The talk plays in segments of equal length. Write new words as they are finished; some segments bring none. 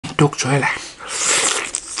टोक्छु है ला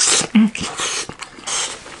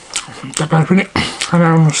तपाईहरु पनि खान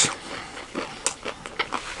आउनुस्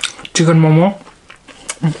चिकन मोमो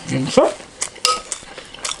हुन्छ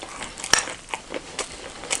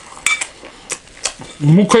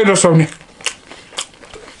मुखै रसाउने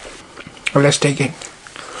Let's take it.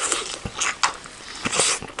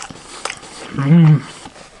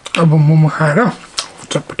 अब मोमो खाएर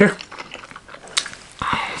चटपटे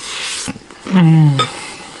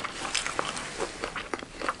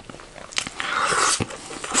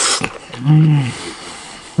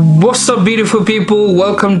What's up beautiful people,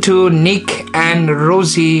 welcome to Nick and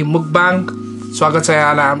Rosie Mukbang. स्वागत छ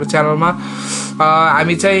यहाँलाई हाम्रो च्यानलमा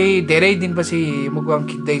हामी चाहिँ धेरै दिनपछि मुकबाङ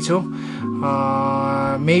खिच्दै छौं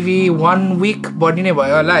maybe 1 week बढी नै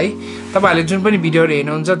भयो होला है तपाईहरुले जुन पनि भिडियोहरु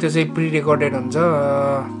हेर्नुहुन्छ त्यो चाहिँ प्री रेकर्डेड हुन्छ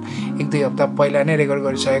 1-2 हप्ता पहिला नै रेकर्ड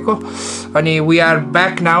गरिसकेको अनि वी आर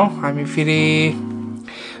ब्याक नाउ हामी फेरि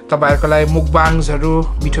तपाईहरुको लागि मुकबाङहरु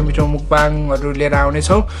मिठो मिठो मुकबाङहरु लिएर आउने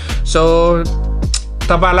छौं सो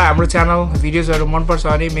तपाईहरुलाई हाम्रो च्यानल भिडियोजहरु मन पर्छ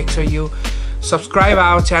भने make sure you subscribe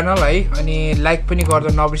our channel है अनि लाइक पनि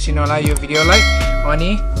गर्न नबिर्सिनु होला यो भिडियोलाई अनि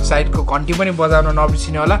साइडको घण्टी पनि बजाउन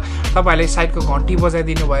नबिर्सिनु होला तपाईहरुले साइडको घण्टी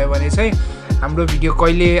बजाइदिनु भयो भने चाहिँ हाम्रो भिडियो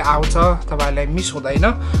कहिले आउँछ तपाईहरुलाई मिस हुँदैन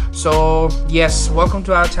so yes welcome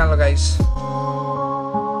to our channel guys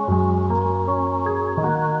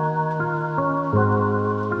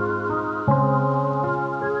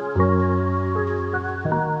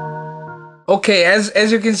Okay,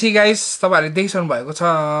 as you can see guys, तपाईहरुले देखिसक्नु भएको छ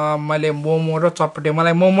मैले मोमो र चटपटे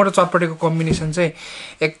मलाई मोमो र चटपटेको कम्बिनेसन चाहिँ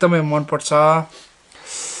एकदमै मन पर्छ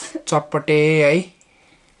चटपटे है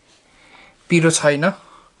पिरो छैन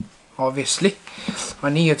obviously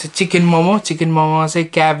अनि यो चाहिँ चिकन मोमो चाहिँ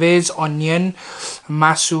क्याबेज अनियन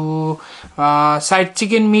मासु साइड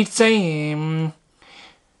चिकन मिट चाहिँ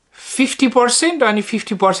 50% अनि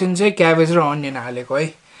 50% चाहिँ क्याबेज र अनियन हालेको है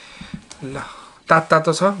ल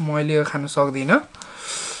तातो छ मैले यो खान सक्दिन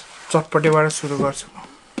चटपटेबाट सुरु गर्छु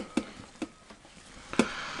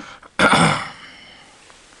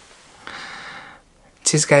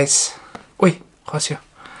चीज गाइस ओइ खस्यो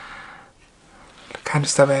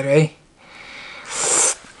खानुस् तपाईहरु है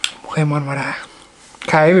मुखै मनमरा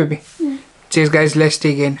खाए बेबी चीज गाइस लेट्स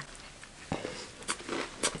टेक इन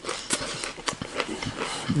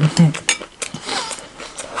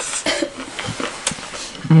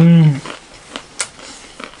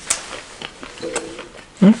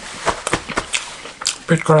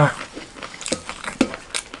पेट करा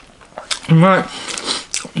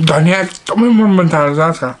धनिया एकदमै मन थाल्छ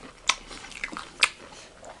छ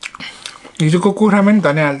हिजोको कुखुरामा नि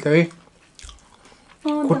धनिया हाल्थ्यो है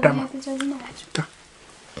खुट्टामा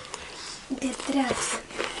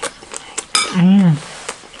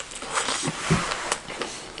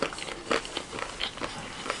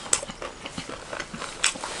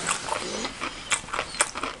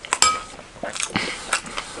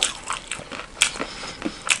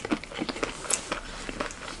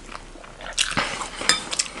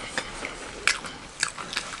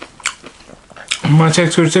माछा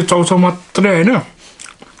एकचोटि चाहिँ चौचौ मात्रै हैन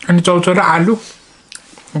अनि चौचौ र आलु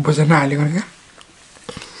बजारमा हालेको क्या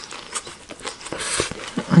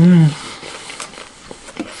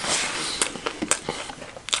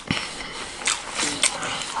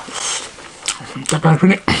तपाईहरु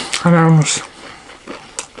पनि खान आउनुस्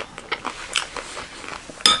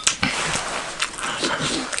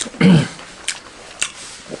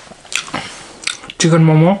चिकन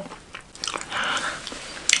मोमो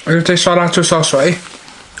यो चाहिँ सराचो सस हो है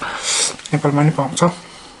नेपालमा नि पाउँछ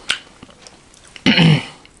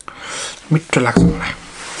मिठो लाग्छ मलाई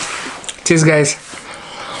चीज गाइस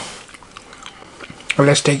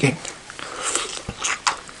लेट्स टेक इट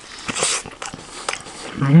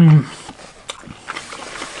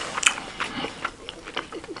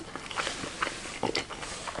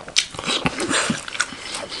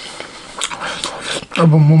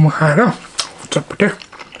अब मोमो खाएर चटपटे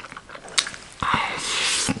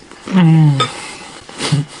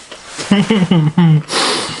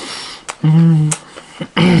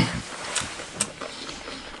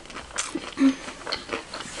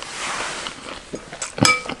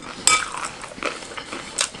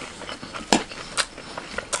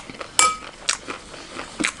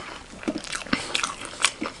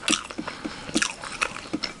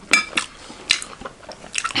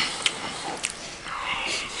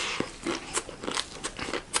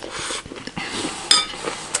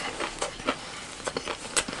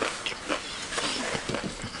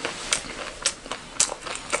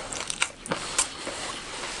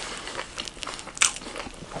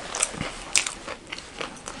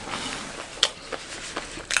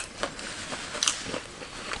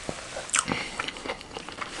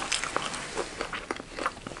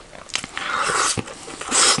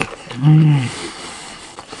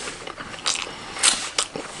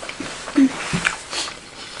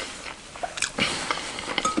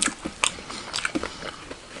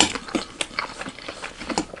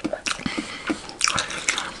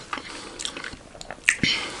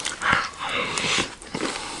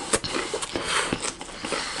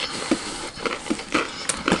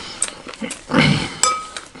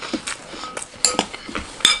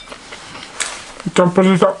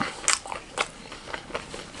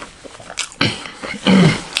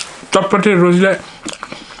चटपटे रोजीलाई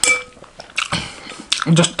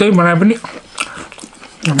जस्तै बनाए पनि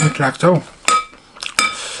मिठो लाग्छ हौ।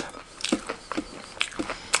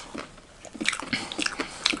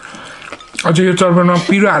 अझै यो चटपटेमा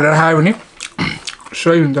पिरो हालेर खायो भने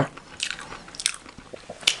सही हुन्छ।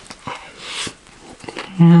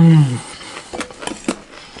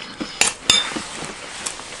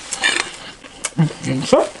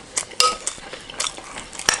 हुन्छ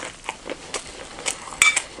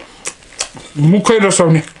मुखै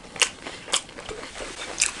रसाउने।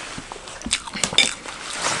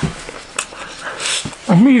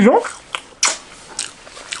 मिठो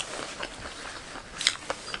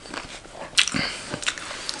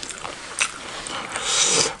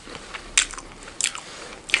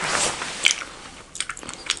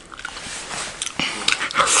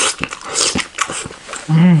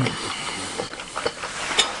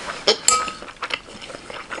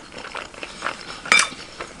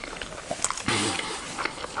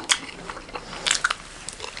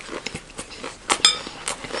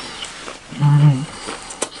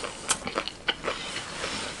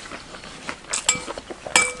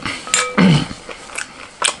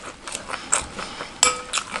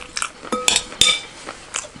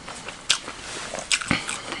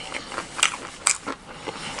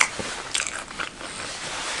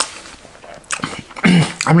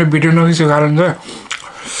हामीले भिडियो नखिचेको कारण चाहिँ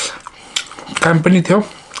काम पनि थियो।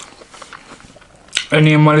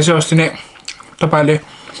 अनि मैले चाहिँ अस्ति नै तपाईँले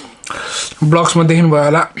ब्लग्समा देख्नुभयो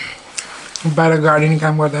होला, बाहिर गार्डनिङ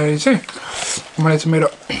काम गर्दाखेरि चाहिँ मैले चाहिँ मेरो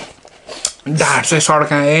ढाड चाहिँ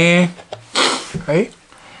सड्काएँ है।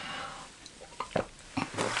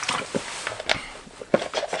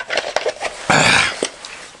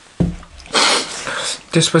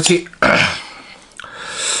 त्यसपछि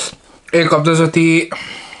 1 हप्ता जति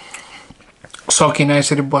सकिन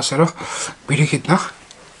यसरी बसेर भिडियो खिच्न।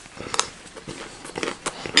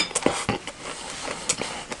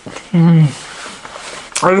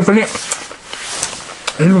 अहिले पनि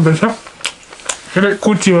हेर्नुपर्छ यसले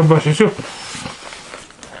कुर्सीमा बसेछु,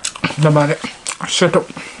 तपाईँले सेटअप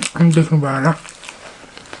देख्नुभयो होला।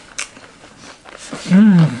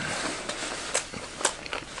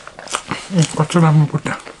 कस्तो राम्रो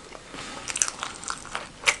बुट्टा।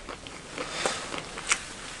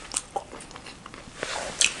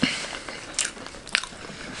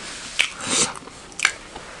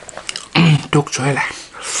 टोक्छु यसलाई।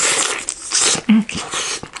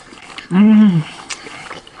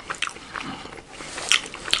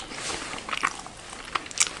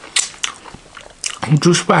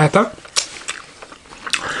 जुस पाए त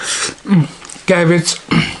क्याबेज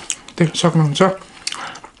देख्न सक्नुहुन्छ।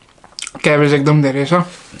 क्याबेज एकदम धेरै छ।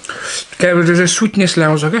 क्याबेजले चाहिँ स्विटनेस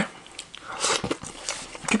ल्याउँछ क्या,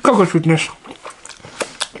 ठिक्कको स्विटनेस।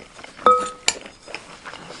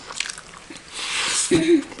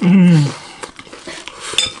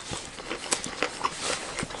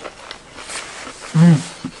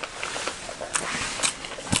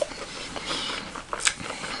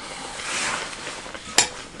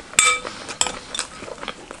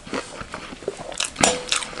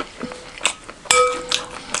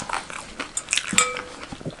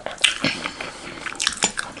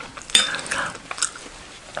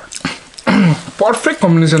 पर्फेक्ट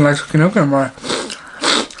कम्बिनेसन लाग्छ किनकि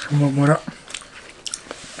मोमो र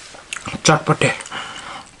चटपटे।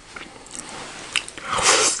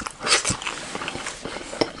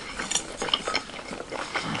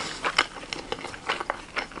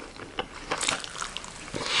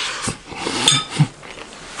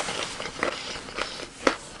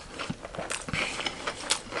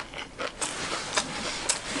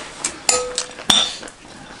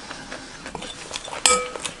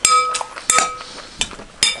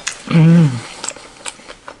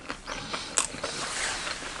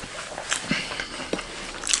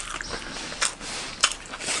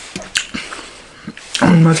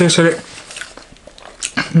 म चाहिँ यसरी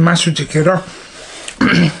मासु झिकेर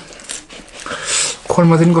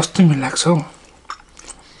खोलमा पनि कस्तो मिठो लाग्छ हौ।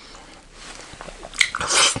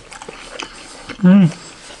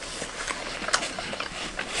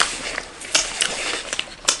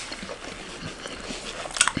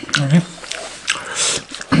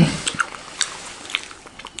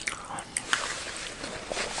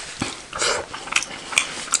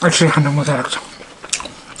 actually खान मजा लाग्छ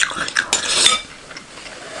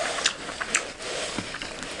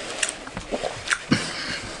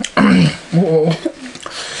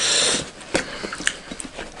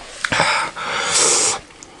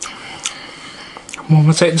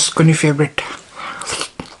मोमो चाहिँ यसको नि फेभरेट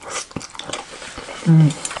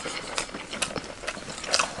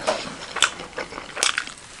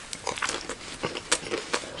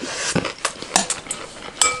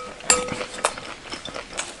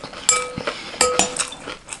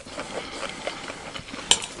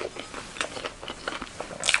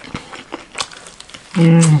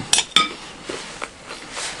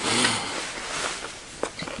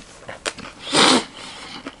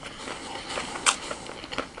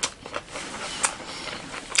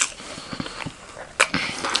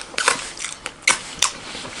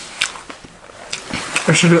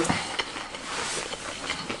यसले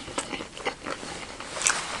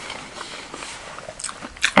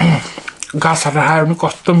घाँसहरू खायो भने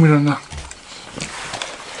कस्तो मिल्दैन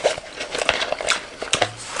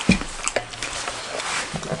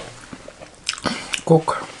Coke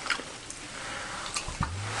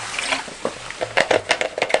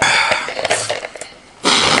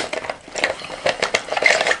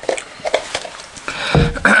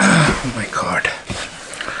Oh my god.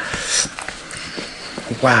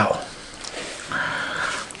 Wow.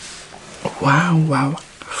 Wow.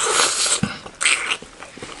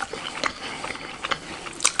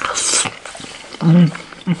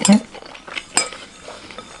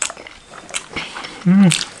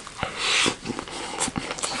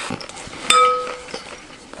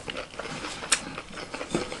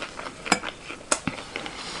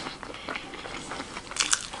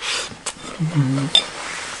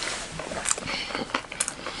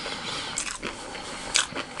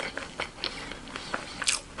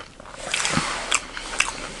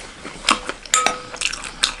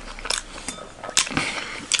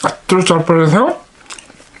 Terus Chatpatey थियो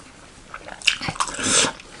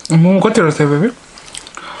मोमो कतिवटा थियो बेबी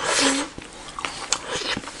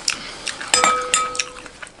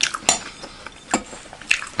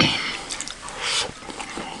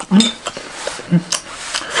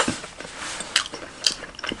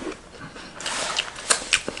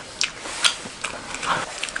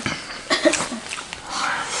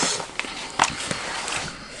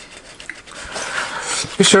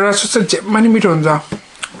यसरा चाहिँ जेमा नि मिठो हुन्छ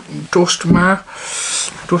टोस्टमा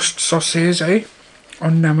टोस्ट ससेज है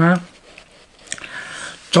अन्डामा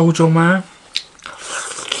चौचौमा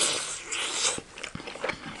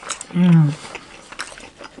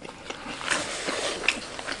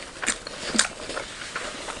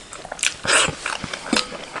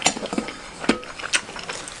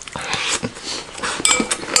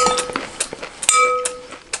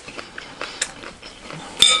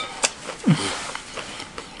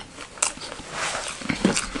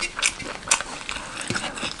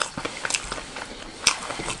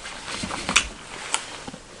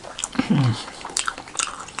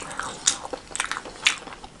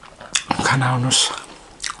खाना आउनुस्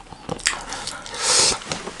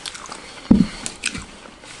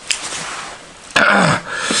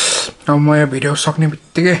अब म यो भिडियो सक्ने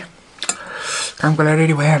बित्तिकै कामको लागि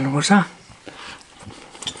रेडी भइहाल्नुपर्छ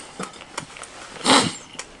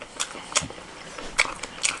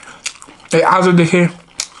आजदेखि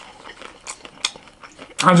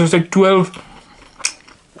आज चाहिँ 12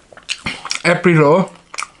 अप्रिल हो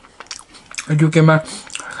युकेमा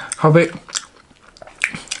सबै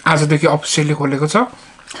आजदेखि अफिसियली खोलेको छ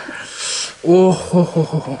ओहो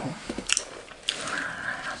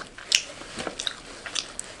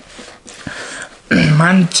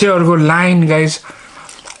मान्छेहरुको लाइन गाइस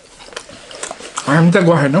हामी त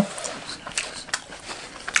गएनौ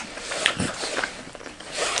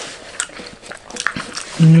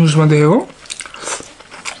न्यूजमा देखेको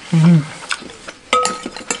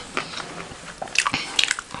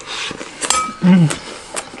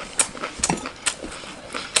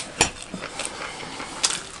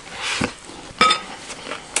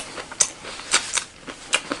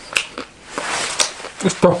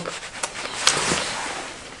Esto.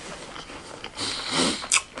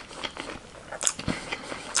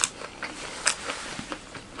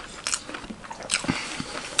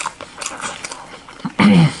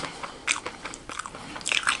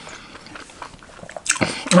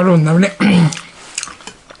 अरू भन्दा पनि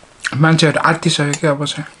मान्छेहरु आत्तिसक्यो के अब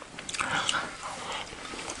चाहिँ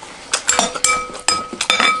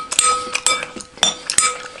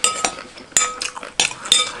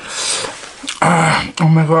Oh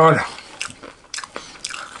my god.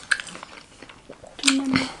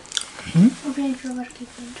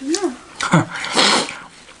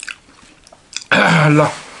 ल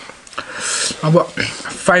अब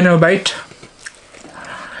फाइनल बाइट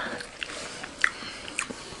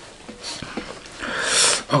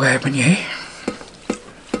अगाए पनि है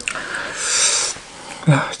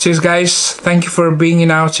cheers guys, thank you for being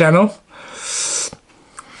in our channel.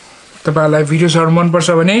 तपाईहरुलाई भिडियोहरु मन पर्छ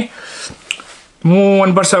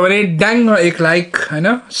भने ड्याङ एक लाइक हैन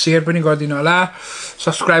शेयर पनि गरिदिनु होला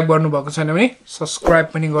सब्स्क्राइब गर्नु भएको छैन भने सब्स्क्राइब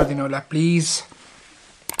पनि गरिदिनु होला please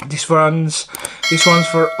this one's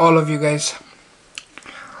for all of you guys.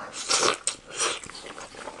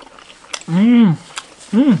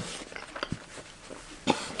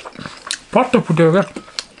 पट्ट फुट्यो क्या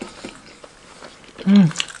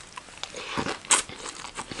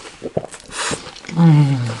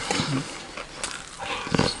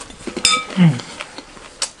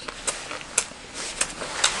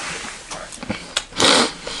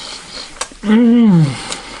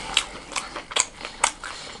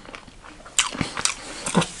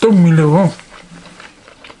कस्तो मिल्यो हो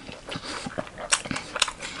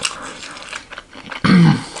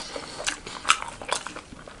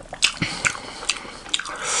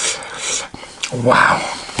wow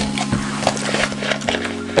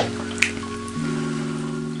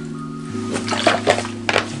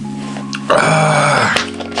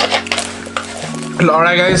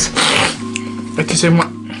alright guys यति चाहिँ म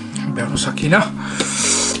भ्याउन सकिन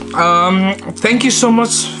thank you so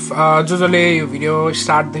much जसले यो भिडियो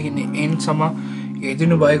स्टार्ट देखि एन्ड सम्म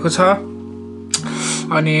हेरिदिनु भएको छ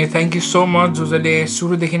अनि thank you so much जसले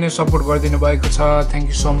सुरुदेखि नै सपोर्ट गरिदिनु भएको छ thank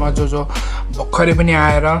you so much जो भर्खरै पनि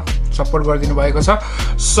आएर सपोर्ट गरिदिनु भएको छ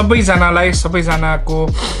सबैजनालाई सबैजनाको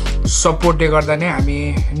सपोर्टले गर्दा नै हामी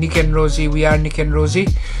Nick and Rosie, we are Nick and Rosie,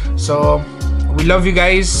 so we love you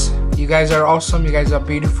guys are awesome, you guys are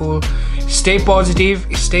beautiful, stay positive,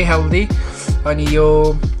 stay healthy. अनि यो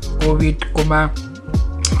कोभिड कोमा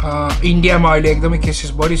इन्डियामा अहिले एकदमै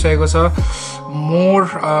केसेस बढिसकेको छ मोर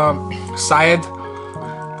सायद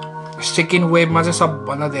सेकेन्ड वेभमा चाहिँ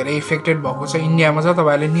सबभन्दा धेरै इफेक्टेड भएको छ इन्डियामा छ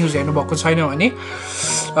तपाईहरुले न्यूज हेर्नु भएको छैन भने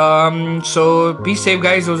सो बी सेफ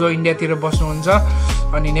गाइज जो इन्डियातिर बस्नुहुन्छ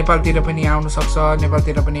अनि नेपालतिर पनि आउन सक्छ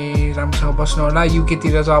नेपालतिर पनि राम्रोसँग बस्नु होला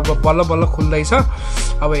युकेतिर चाहिँ अब बल्ल बल्ल खुल्दैछ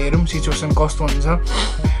अब हेरौँ सिचुएसन कस्तो हुन्छ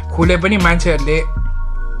खुले पनि मान्छेहरुले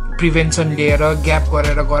प्रिभेन्सन लिएर ग्याप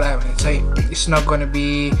गरेर गरायो भने चाहिँ it's not gonna be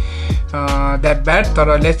that bad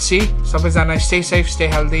तर लेट्स सी सबैजना stay safe stay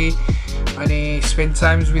healthy and spend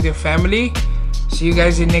times with your family. See you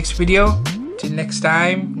guys in next video. Till next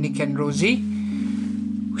time, Nick and Rosie.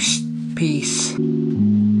 Peace.